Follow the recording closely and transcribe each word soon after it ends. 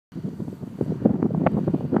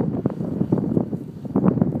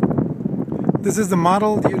This is the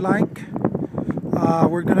model you like.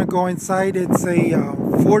 We're gonna go inside. It's a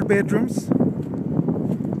 4 bedrooms.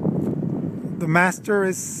 The master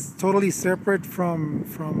is totally separate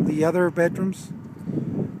from the other bedrooms.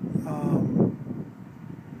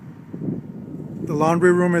 The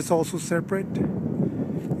laundry room is also separate.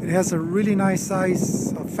 It has a really nice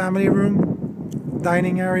size family room,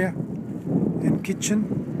 dining area, and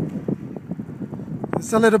kitchen.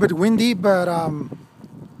 It's a little bit windy, but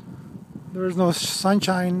there's no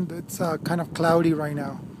sunshine. It's kind of cloudy right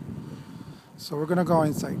now. So we're gonna go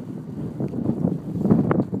inside.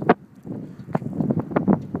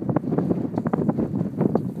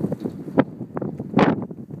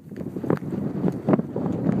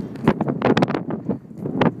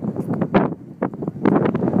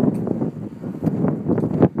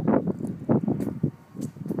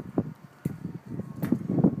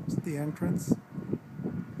 It's the entrance.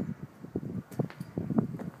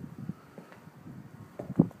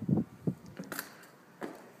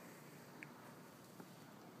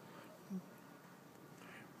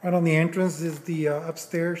 Right on the entrance is the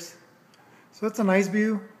upstairs. So it's a nice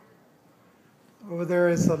view. Over there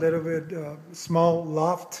is a little bit small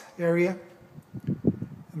loft area.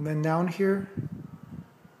 And then down here,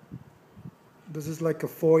 this is like a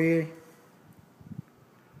foyer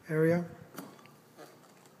area.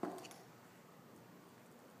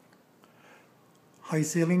 High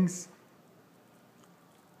ceilings.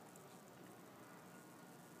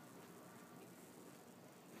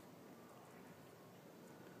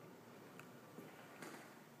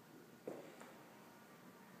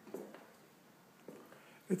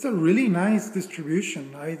 It's a really nice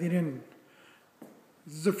distribution.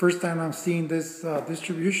 This is the first time I'm seeing this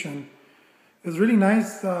distribution. It's really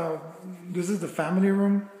nice. This is the family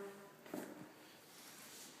room.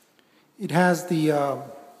 It has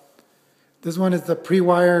this one is the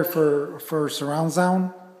pre-wire for surround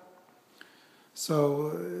sound.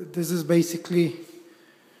 So this is basically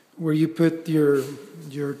where you put your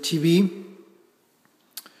TV.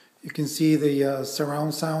 You can see the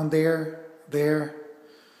surround sound there.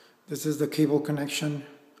 This is the cable connection.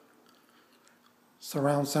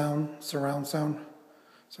 Surround sound. So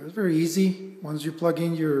it's very easy. Once you plug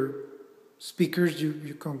in your speakers,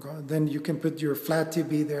 you can go. Then you can put your flat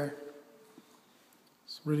TV there.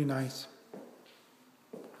 It's really nice.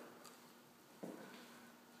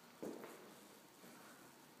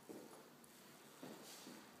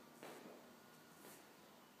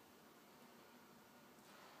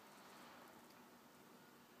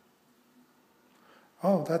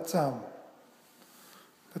 Oh, that's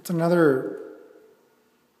another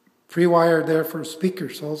pre-wire there for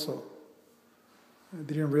speakers also. I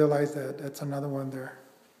didn't realize that. That's another one there.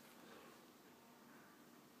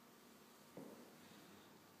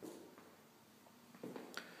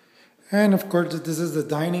 And of course, this is the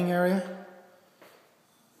dining area.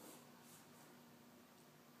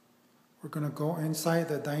 We're gonna go inside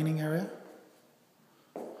the dining area.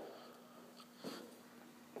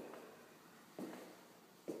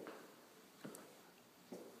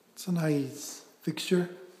 It's a nice fixture.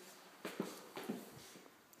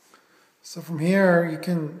 So from here you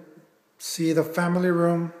can see the family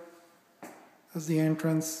room as the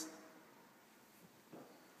entrance.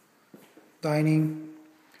 Dining.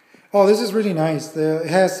 Oh, this is really nice. It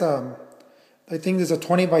has, I think there's a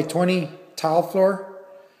 20 by 20 tile floor.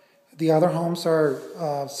 The other homes are,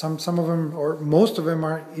 some of them, or most of them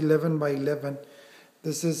are 11 by 11.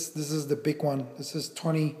 This is the big one. This is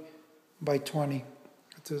 20 by 20.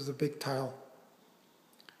 This is the big tile.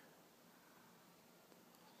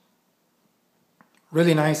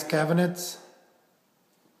 Really nice cabinets.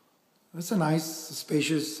 It's a nice,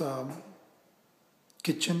 spacious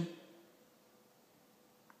kitchen.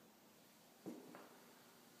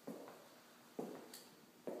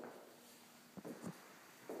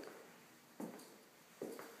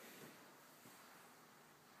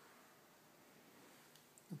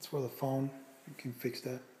 It's for the phone. You can fix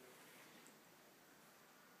that.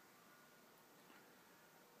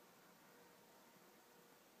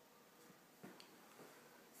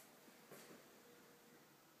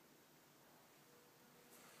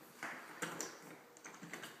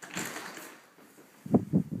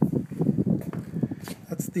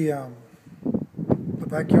 That's the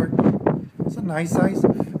backyard. It's a nice size.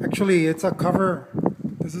 Actually, it's a cover.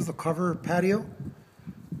 This is a cover patio.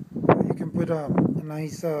 You can put a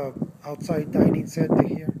nice outside dining set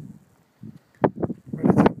here.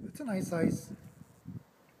 But it's a nice size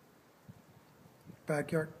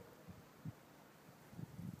backyard.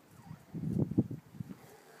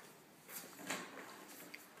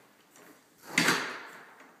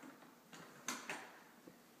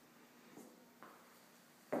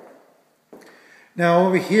 Now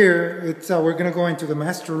over here, it's we're gonna go into the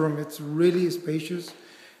master room. It's really spacious.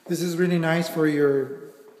 This is really nice for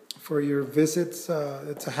your visits.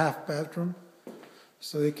 It's a half bathroom,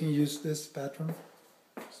 so they can use this bathroom.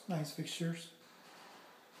 It's nice fixtures.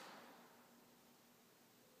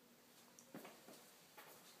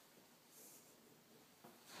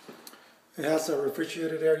 It has a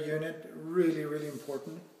refrigerated air unit, really, really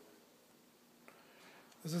important.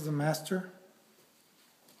 This is the master.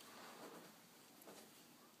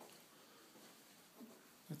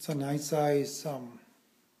 It's a nice size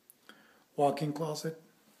walk-in closet.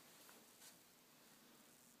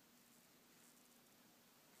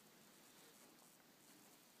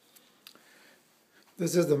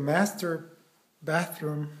 This is the master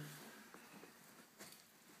bathroom.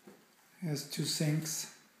 It has 2 sinks.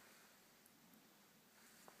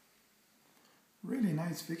 Really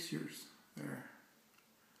nice fixtures there.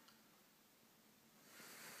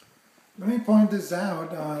 Let me point this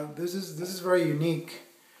out. This is very unique.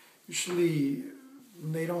 Usually,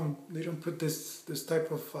 they don't put this type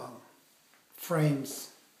of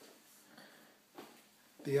frames.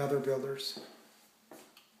 The other builders.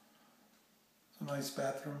 It's a nice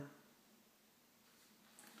bathroom.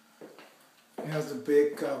 It has the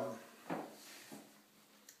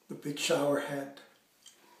big shower head.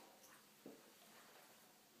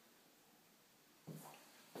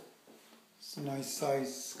 It's a nice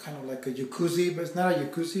size, kind of like a jacuzzi, but it's not a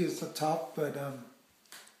jacuzzi, it's a top, but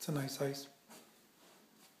it's a nice size.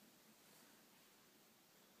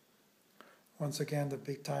 Once again, the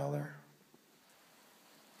big tile there.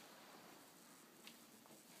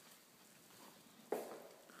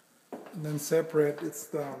 And then separate, it's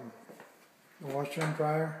the washer and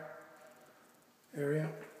dryer area.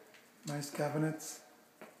 Nice cabinets.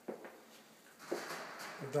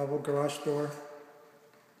 A double garage door.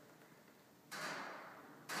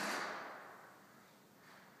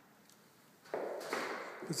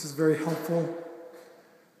 This is very helpful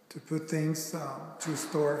to put things, to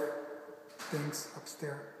store things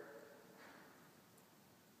upstairs.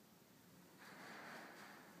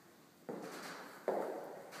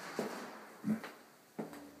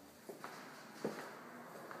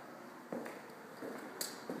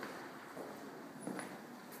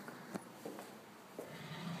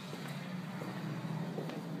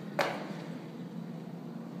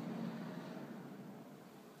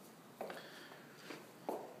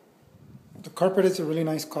 The carpet is a really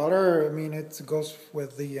nice color. I mean, it goes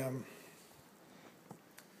with the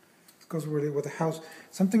with the house.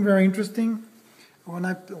 Something very interesting.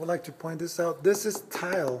 I would like to point this out. This is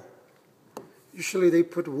tile. Usually they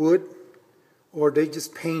put wood or they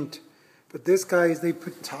just paint, but this guys they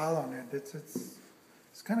put tile on it.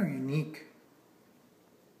 It's kind of unique.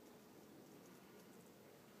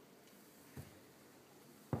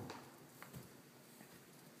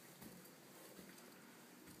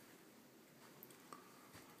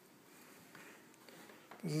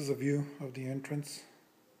 This is a view of the entrance.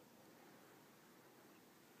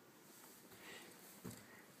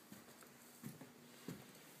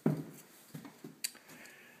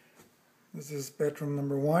 This is bedroom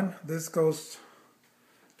number 1. This goes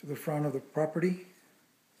to the front of the property.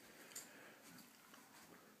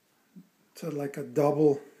 It's like a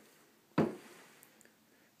double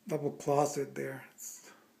closet there.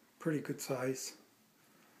 It's pretty good size.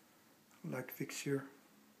 Like fixture.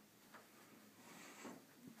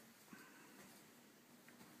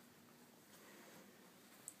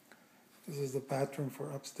 This is the bathroom for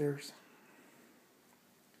upstairs.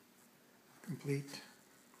 Complete.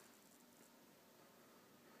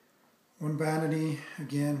 One vanity,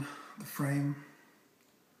 again, the frame,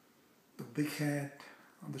 the big head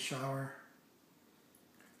on the shower.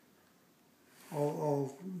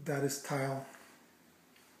 All that is tile.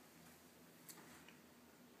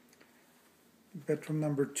 Bedroom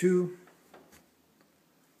number 2,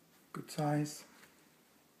 good size.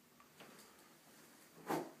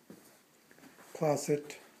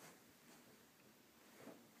 Closet.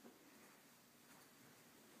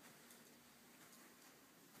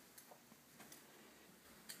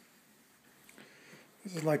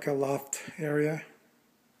 This is like a loft area.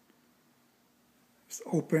 It's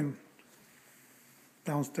open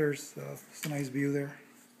downstairs. It's a nice view there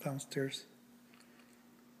downstairs.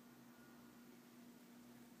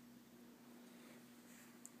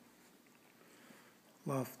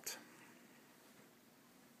 Loft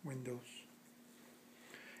windows.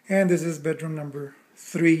 And this is bedroom number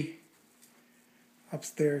 3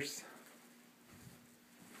 upstairs.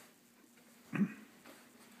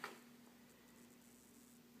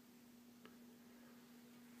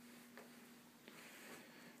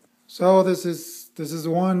 So this is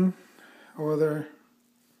one over there.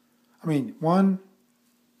 I mean, 1,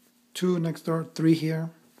 2 next door, 3 here.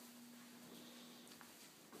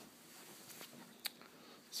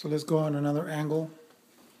 So let's go on another angle.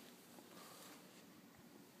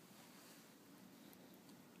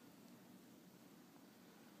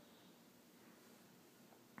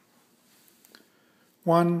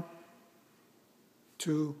 One,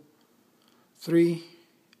 2, 3,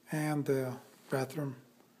 and the bathroom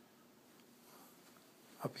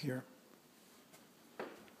up here.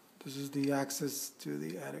 This is the access to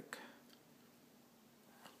the attic.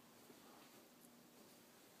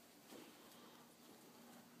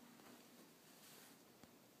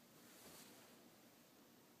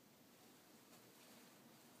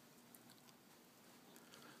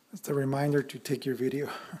 That's a reminder to take your video.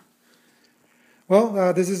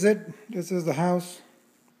 Well, this is it. This is the house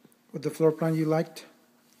with the floor plan you liked.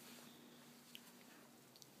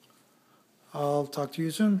 I'll talk to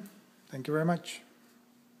you soon. Thank you very much.